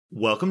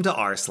Welcome to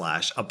r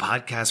slash, a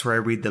podcast where I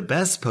read the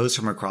best posts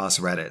from across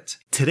Reddit.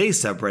 Today's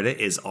subreddit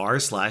is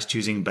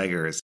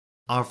r/choosingbeggars,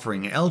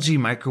 offering LG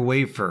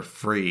microwave for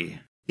free.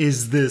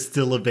 Is this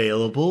still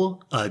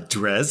available?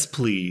 Address,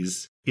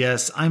 please.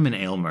 Yes, I'm an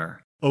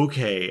Aylmer.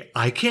 Okay,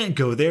 I can't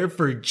go there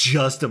for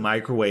just a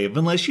microwave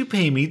unless you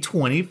pay me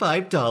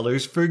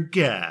 $25 for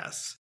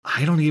gas.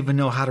 I don't even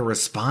know how to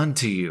respond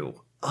to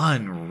you.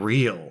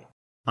 Unreal.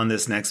 On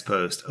this next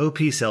post, OP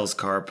sells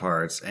car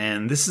parts,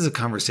 and this is a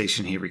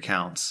conversation he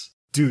recounts.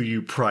 Do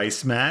you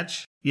price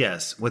match?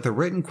 Yes, with a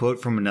written quote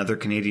from another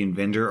Canadian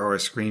vendor or a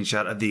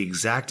screenshot of the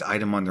exact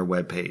item on their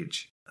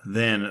webpage.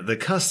 Then, the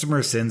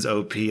customer sends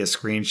OP a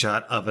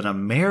screenshot of an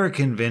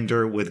American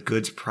vendor with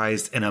goods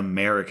priced in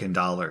American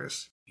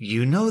dollars.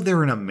 You know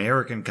they're an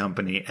American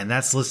company, and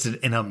that's listed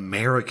in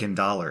American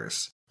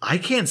dollars. I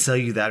can't sell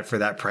you that for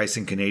that price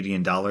in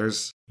Canadian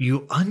dollars.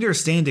 You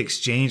understand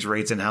exchange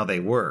rates and how they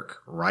work,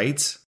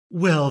 right?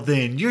 Well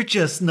then, you're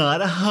just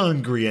not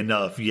hungry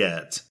enough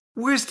yet.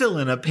 We're still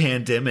in a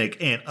pandemic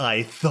and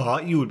I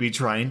thought you would be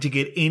trying to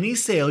get any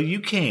sale you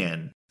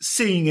can,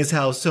 seeing as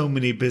how so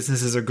many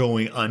businesses are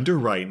going under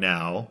right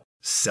now.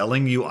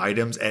 Selling you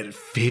items at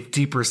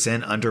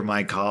 50% under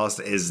my cost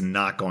is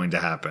not going to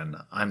happen.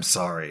 I'm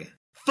sorry.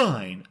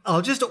 Fine,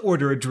 I'll just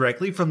order it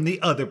directly from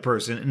the other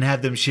person and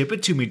have them ship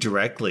it to me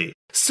directly.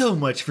 So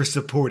much for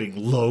supporting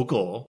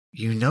local.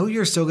 You know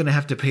you're still going to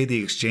have to pay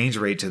the exchange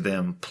rate to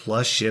them,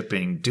 plus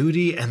shipping,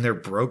 duty, and their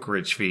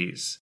brokerage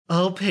fees.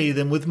 I'll pay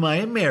them with my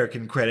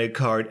American credit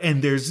card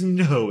and there's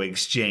no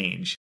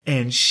exchange.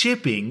 And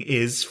shipping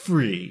is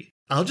free.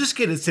 I'll just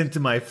get it sent to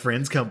my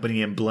friend's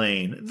company in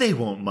Blaine. They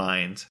won't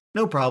mind.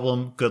 No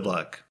problem. Good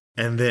luck.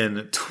 And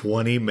then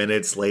 20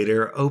 minutes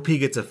later, OP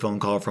gets a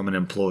phone call from an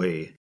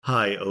employee.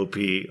 Hi, OP.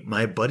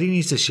 My buddy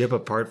needs to ship a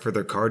part for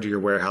their car to your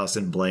warehouse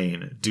in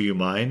Blaine. Do you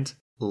mind?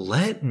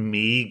 Let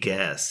me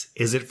guess.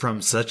 Is it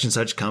from such and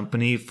such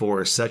company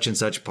for such and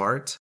such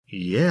part?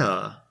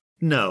 Yeah.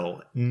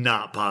 No,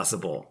 not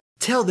possible.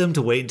 Tell them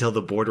to wait until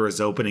the border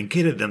is open and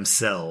get it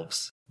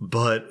themselves.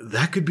 But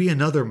that could be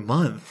another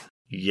month.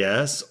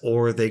 Yes,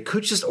 or they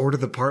could just order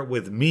the part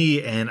with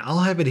me and I'll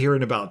have it here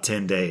in about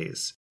 10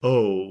 days.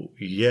 Oh,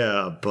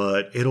 yeah,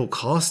 but it'll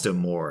cost him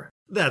more.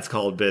 That's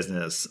called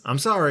business. I'm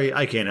sorry,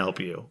 I can't help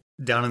you.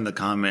 Down in the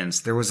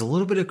comments, there was a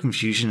little bit of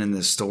confusion in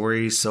this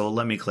story, so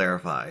let me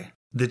clarify.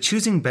 The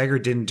choosing beggar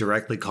didn't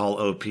directly call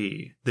OP.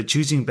 The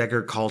choosing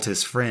beggar called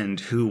his friend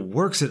who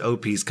works at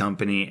OP's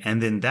company,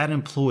 and then that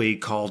employee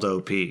called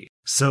OP.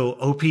 So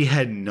OP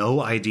had no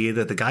idea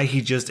that the guy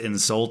he just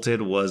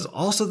insulted was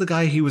also the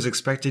guy he was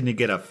expecting to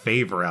get a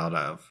favor out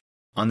of.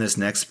 On this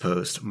next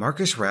post,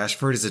 Marcus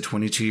Rashford is a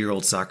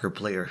 22-year-old soccer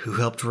player who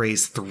helped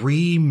raise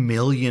 £3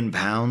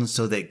 million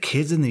so that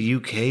kids in the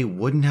UK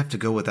wouldn't have to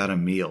go without a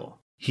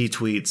meal. He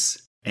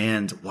tweets,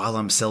 "And while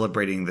I'm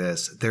celebrating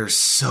this, there's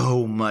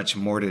so much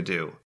more to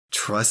do.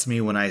 Trust me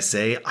when I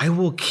say I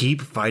will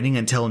keep fighting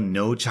until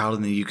no child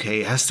in the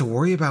UK has to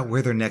worry about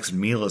where their next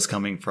meal is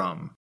coming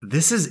from.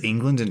 This is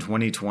England in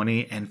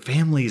 2020 and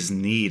families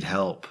need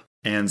help."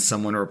 And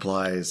someone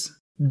replies,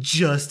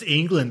 "Just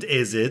England,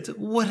 is it?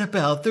 What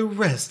about the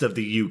rest of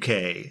the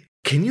UK?"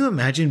 Can you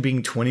imagine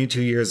being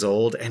 22 years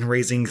old and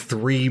raising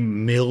 £3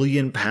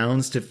 million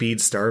to feed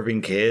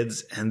starving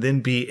kids and then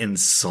be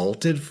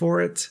insulted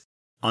for it?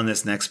 On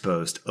this next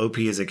post, OP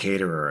is a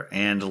caterer,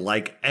 and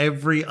like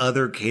every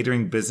other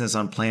catering business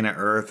on planet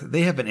Earth,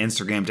 they have an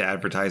Instagram to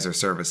advertise their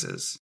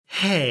services.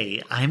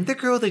 "Hey, I'm the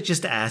girl that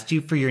just asked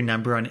you for your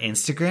number on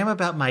Instagram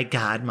about my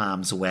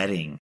godmom's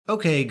wedding."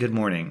 "Okay, good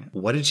morning.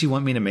 What did she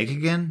want me to make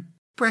again?"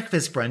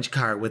 "Breakfast brunch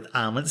car with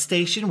omelet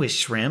station with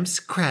shrimps,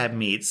 crab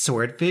meat,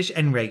 swordfish,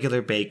 and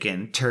regular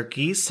bacon,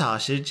 turkey,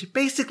 sausage,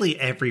 basically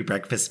every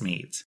breakfast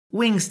meat.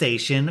 Wing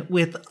station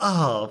with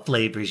all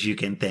flavors you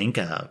can think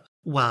of.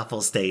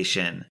 Waffle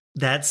station.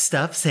 That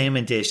stuffed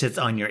salmon dish that's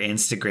on your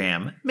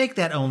Instagram. Make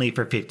that only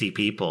for 50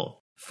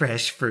 people.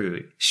 Fresh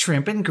fruit,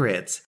 shrimp and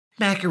grits,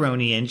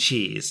 macaroni and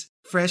cheese.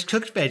 Fresh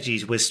cooked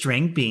veggies with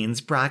string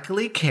beans,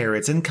 broccoli,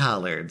 carrots, and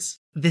collards.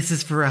 This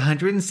is for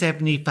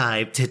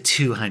 175 to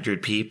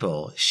 200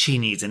 people. She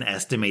needs an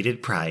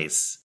estimated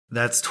price."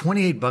 That's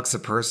 $28 a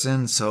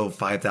person, so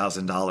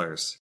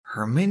 $5,000.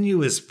 Her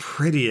menu is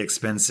pretty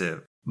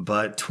expensive,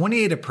 but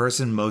 $28 a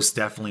person most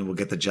definitely will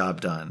get the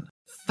job done.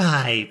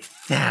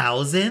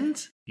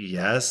 5,000?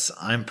 Yes,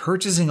 I'm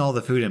purchasing all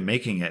the food and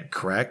making it,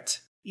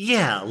 correct?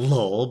 Yeah,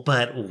 lol,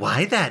 but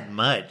why that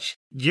much?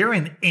 You're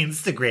an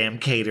Instagram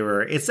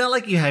caterer. It's not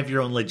like you have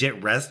your own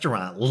legit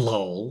restaurant,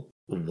 lol.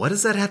 What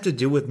does that have to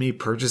do with me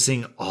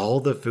purchasing all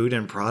the food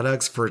and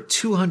products for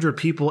 200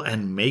 people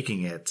and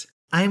making it?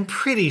 I'm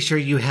pretty sure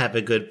you have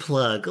a good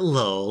plug,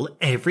 lol.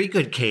 Every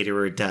good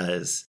caterer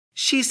does.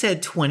 She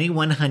said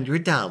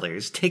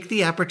 $2,100. Take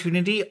the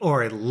opportunity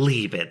or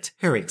leave it.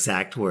 Her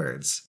exact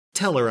words.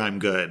 Tell her I'm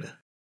good.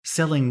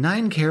 Selling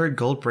 9-carat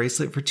gold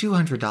bracelet for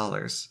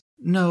 $200.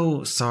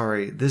 No,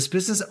 sorry. This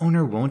business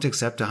owner won't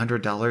accept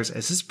 $100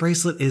 as this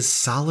bracelet is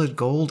solid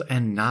gold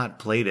and not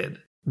plated.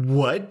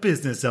 What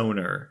business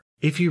owner?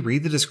 If you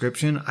read the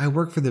description, I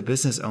work for the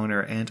business owner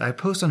and I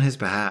post on his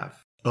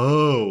behalf.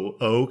 Oh,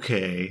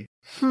 okay.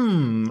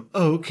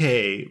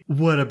 Okay.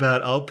 What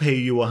about I'll pay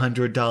you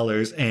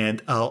 $100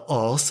 and I'll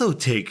also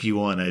take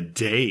you on a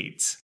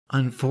date?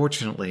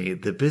 Unfortunately,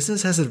 the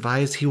business has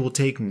advised he will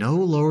take no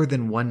lower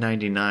than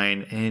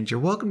 $199, and you're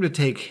welcome to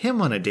take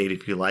him on a date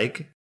if you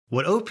like.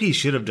 What OP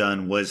should have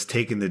done was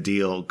taken the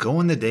deal, go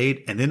on the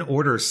date, and then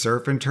order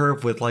surf and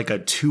turf with like a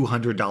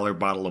 $200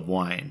 bottle of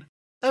wine.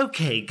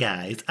 Okay,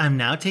 guys, I'm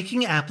now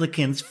taking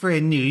applicants for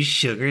a new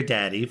sugar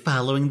daddy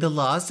following the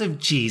loss of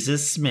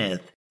Jesus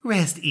Smith.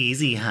 Rest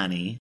easy,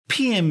 honey.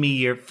 PM me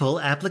your full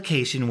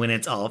application when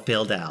it's all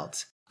filled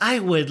out. I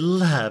would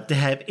love to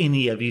have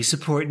any of you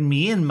support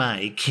me and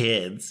my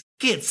kids.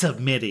 Get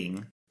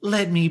submitting.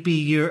 Let me be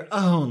your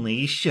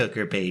only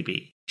sugar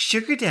baby.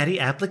 Sugar daddy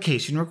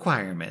application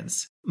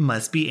requirements.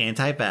 Must be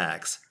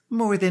anti-vax.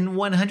 More than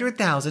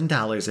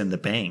 $100,000 in the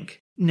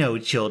bank. No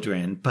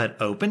children, but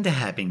open to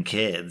having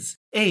kids.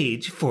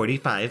 Age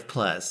 45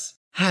 plus.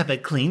 Have a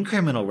clean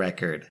criminal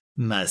record.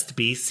 Must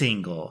be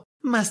single.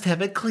 Must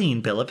have a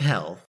clean bill of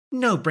health.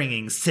 No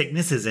bringing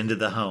sicknesses into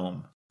the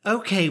home.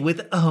 Okay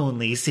with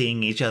only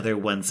seeing each other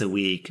once a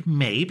week,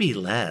 maybe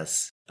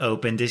less.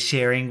 Open to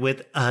sharing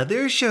with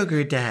other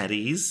sugar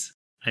daddies.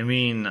 I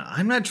mean,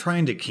 I'm not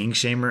trying to kink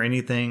shame or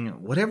anything.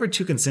 Whatever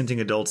two consenting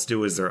adults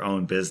do is their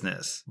own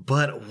business.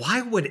 But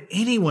why would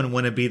anyone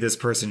want to be this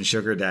person's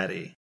sugar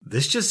daddy?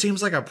 This just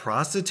seems like a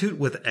prostitute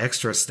with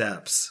extra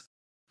steps.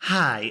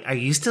 Hi, are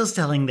you still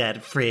selling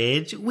that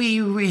fridge?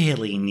 We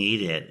really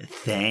need it.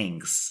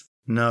 Thanks.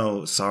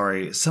 No,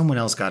 sorry. Someone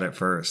else got it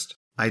first.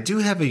 I do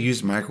have a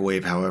used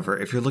microwave, however,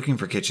 if you're looking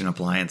for kitchen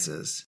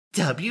appliances.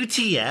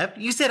 WTF?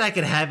 You said I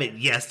could have it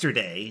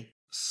yesterday.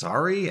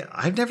 Sorry,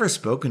 I've never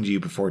spoken to you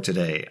before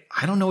today.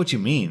 I don't know what you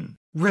mean.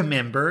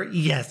 Remember,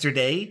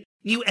 yesterday?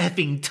 You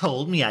effing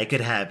told me I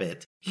could have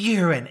it.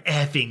 You're an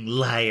effing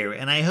liar,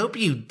 and I hope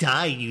you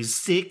die, you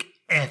sick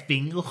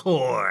effing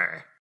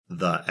whore.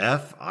 The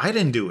F? I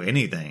didn't do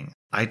anything.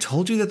 I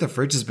told you that the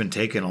fridge has been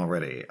taken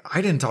already.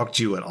 I didn't talk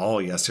to you at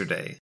all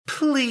yesterday.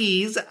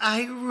 Please,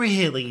 I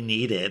really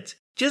need it.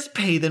 Just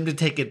pay them to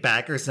take it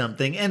back or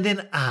something, and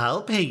then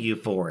I'll pay you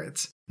for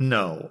it.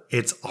 No,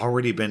 it's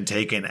already been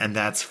taken, and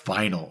that's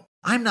final.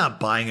 I'm not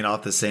buying it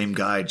off the same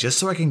guy just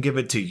so I can give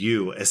it to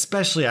you,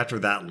 especially after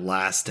that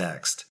last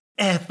text.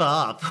 F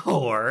off,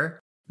 whore.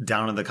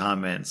 Down in the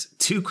comments,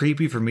 too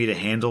creepy for me to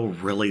handle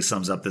really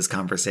sums up this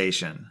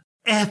conversation.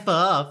 F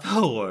off,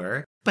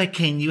 whore. But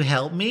can you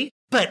help me?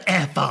 But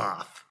F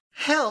off.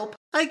 Help?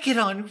 I get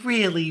on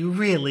really,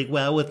 really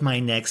well with my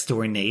next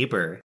door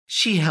neighbor.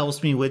 She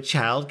helps me with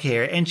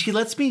childcare and she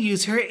lets me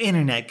use her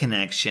internet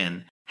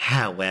connection.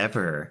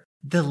 However,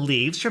 the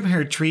leaves from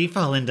her tree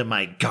fall into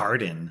my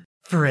garden.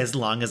 For as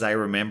long as I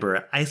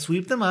remember, I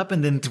sweep them up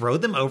and then throw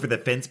them over the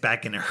fence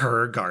back in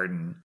her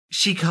garden.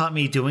 She caught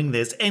me doing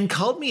this and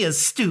called me a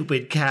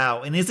stupid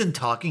cow and isn't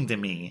talking to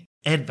me.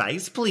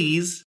 Advice,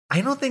 please. I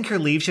don't think her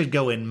leaves should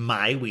go in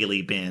my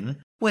wheelie bin.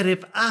 What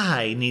if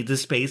I need the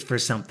space for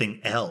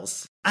something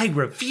else? I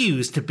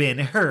refuse to bin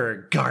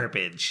her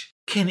garbage.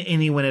 Can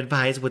anyone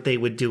advise what they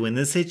would do in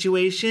this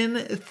situation?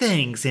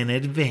 Thanks in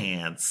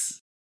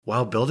advance.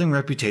 While building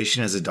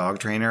reputation as a dog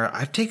trainer,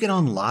 I've taken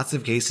on lots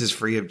of cases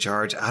free of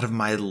charge out of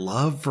my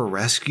love for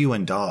rescue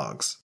and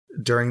dogs.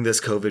 During this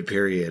COVID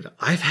period,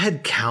 I've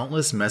had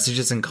countless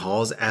messages and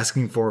calls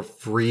asking for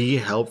free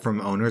help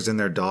from owners and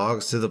their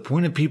dogs to the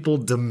point of people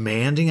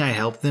demanding I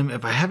help them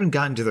if I haven't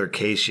gotten to their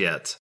case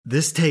yet.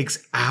 This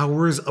takes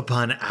hours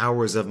upon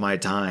hours of my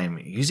time,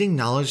 using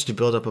knowledge to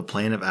build up a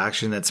plan of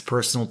action that's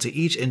personal to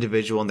each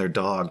individual and their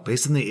dog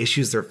based on the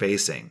issues they're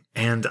facing.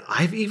 And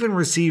I've even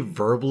received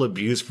verbal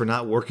abuse for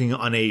not working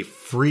on a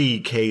free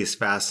case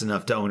fast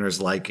enough to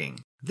owners' liking.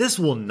 This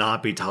will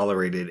not be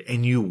tolerated,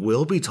 and you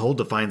will be told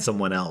to find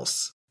someone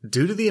else.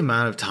 Due to the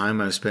amount of time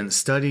I've spent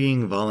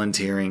studying,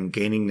 volunteering,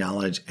 gaining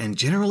knowledge, and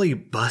generally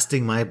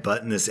busting my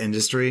butt in this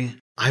industry,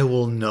 I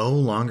will no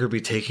longer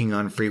be taking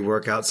on free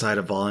work outside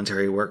of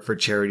voluntary work for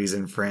charities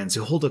and friends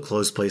who hold a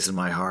close place in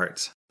my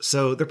heart.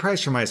 So the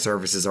price for my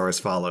services are as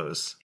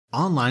follows.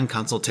 Online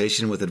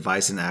consultation with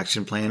advice and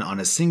action plan on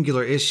a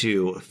singular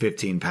issue,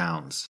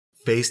 £15.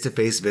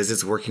 Face-to-face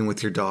visits working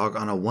with your dog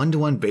on a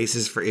one-to-one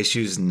basis for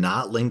issues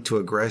not linked to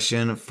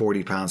aggression,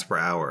 £40 per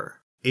hour.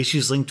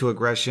 Issues linked to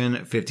aggression,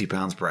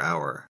 £50 per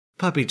hour.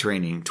 Puppy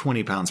training,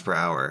 £20 per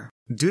hour.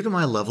 Due to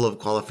my level of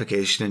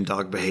qualification in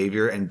dog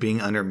behavior and being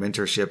under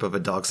mentorship of a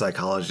dog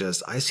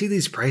psychologist, I see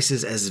these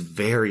prices as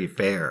very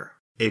fair.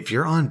 If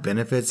you're on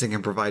benefits and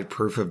can provide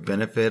proof of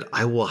benefit,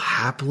 I will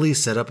happily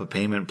set up a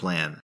payment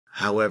plan.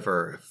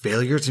 However,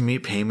 failure to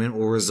meet payment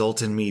will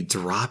result in me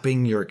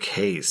dropping your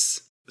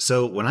case.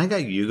 So when I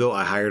got Yugo,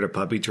 I hired a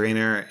puppy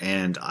trainer,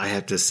 and I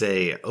have to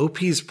say,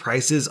 OP's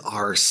prices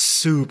are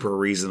super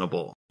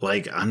reasonable.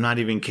 Like, I'm not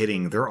even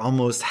kidding, they're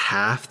almost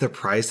half the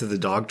price of the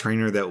dog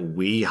trainer that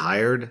we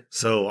hired.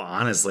 So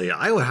honestly,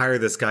 I would hire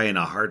this guy in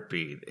a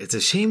heartbeat. It's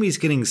a shame he's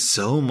getting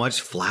so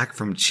much flack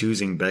from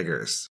Choosing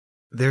Beggars.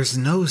 There's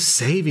no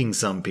saving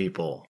some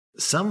people.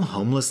 Some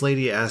homeless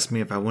lady asked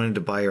me if I wanted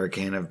to buy her a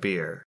can of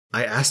beer.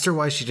 I asked her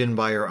why she didn't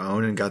buy her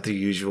own and got the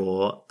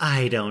usual,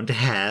 "I don't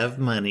have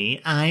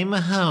money, I'm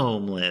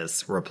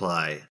homeless"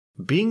 reply.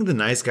 Being the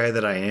nice guy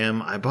that I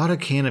am, I bought a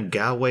can of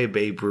Galway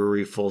Bay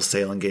Brewery Full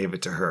Sail and gave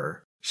it to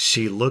her.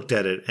 She looked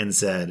at it and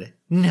said,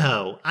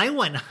 "No, I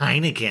want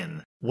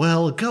Heineken."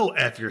 Well, go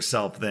F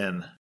yourself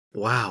then.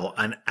 Wow,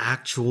 an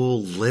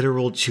actual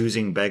literal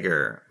choosing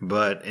beggar.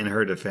 But in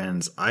her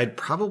defense, I'd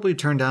probably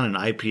turn down an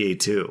IPA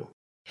too.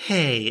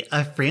 "Hey,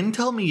 a friend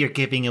told me you're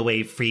giving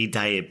away free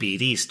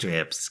diabetes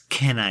strips.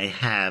 Can I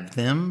have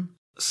them?"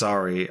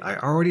 "Sorry, I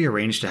already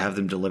arranged to have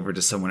them delivered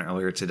to someone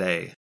earlier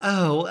today."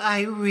 "Oh,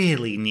 I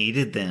really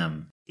needed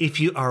them. If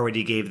you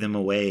already gave them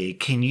away,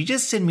 can you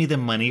just send me the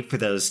money for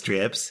those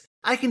strips?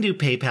 I can do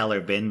PayPal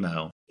or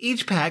Venmo.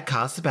 Each pack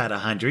costs about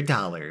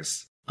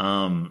 $100.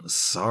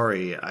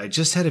 Sorry, I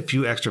just had a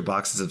few extra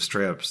boxes of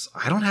strips.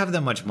 I don't have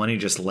that much money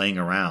just laying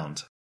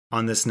around.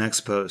 On this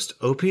next post,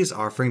 OP is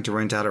offering to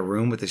rent out a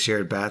room with a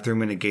shared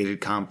bathroom in a gated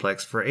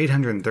complex for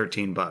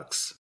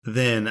 $813.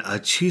 Then a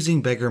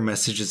choosing beggar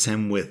messages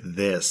him with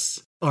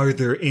this: "Are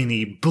there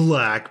any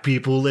black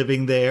people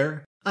living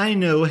there? I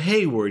know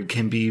Hayward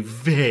can be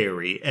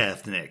very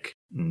ethnic."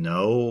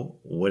 No,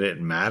 would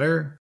it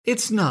matter?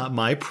 "It's not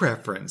my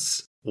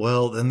preference."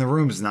 Well, then the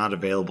room's not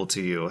available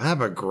to you.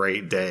 Have a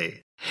great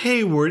day.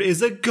 "Hayward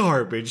is a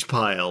garbage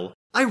pile.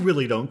 I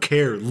really don't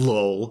care,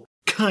 lol.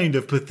 Kind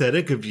of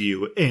pathetic of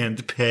you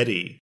and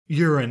petty.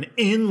 You're an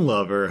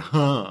in-lover,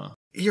 huh?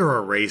 You're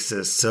a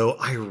racist, so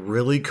I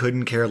really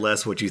couldn't care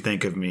less what you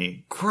think of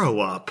me. Grow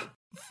up.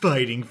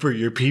 Fighting for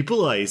your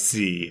people, I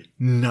see.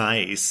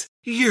 Nice.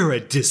 You're a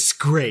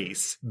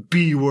disgrace.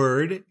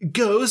 B-word.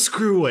 Go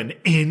screw an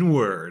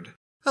N-word.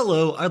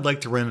 Hello, I'd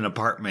like to rent an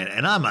apartment,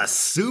 and I'm a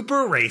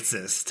super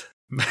racist."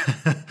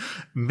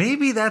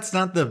 Maybe that's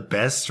not the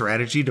best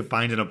strategy to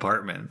find an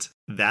apartment.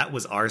 That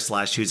was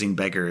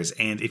r/choosingbeggars,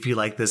 and if you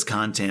like this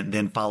content,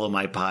 then follow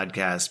my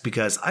podcast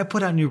because I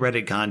put out new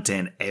Reddit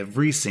content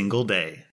every single day.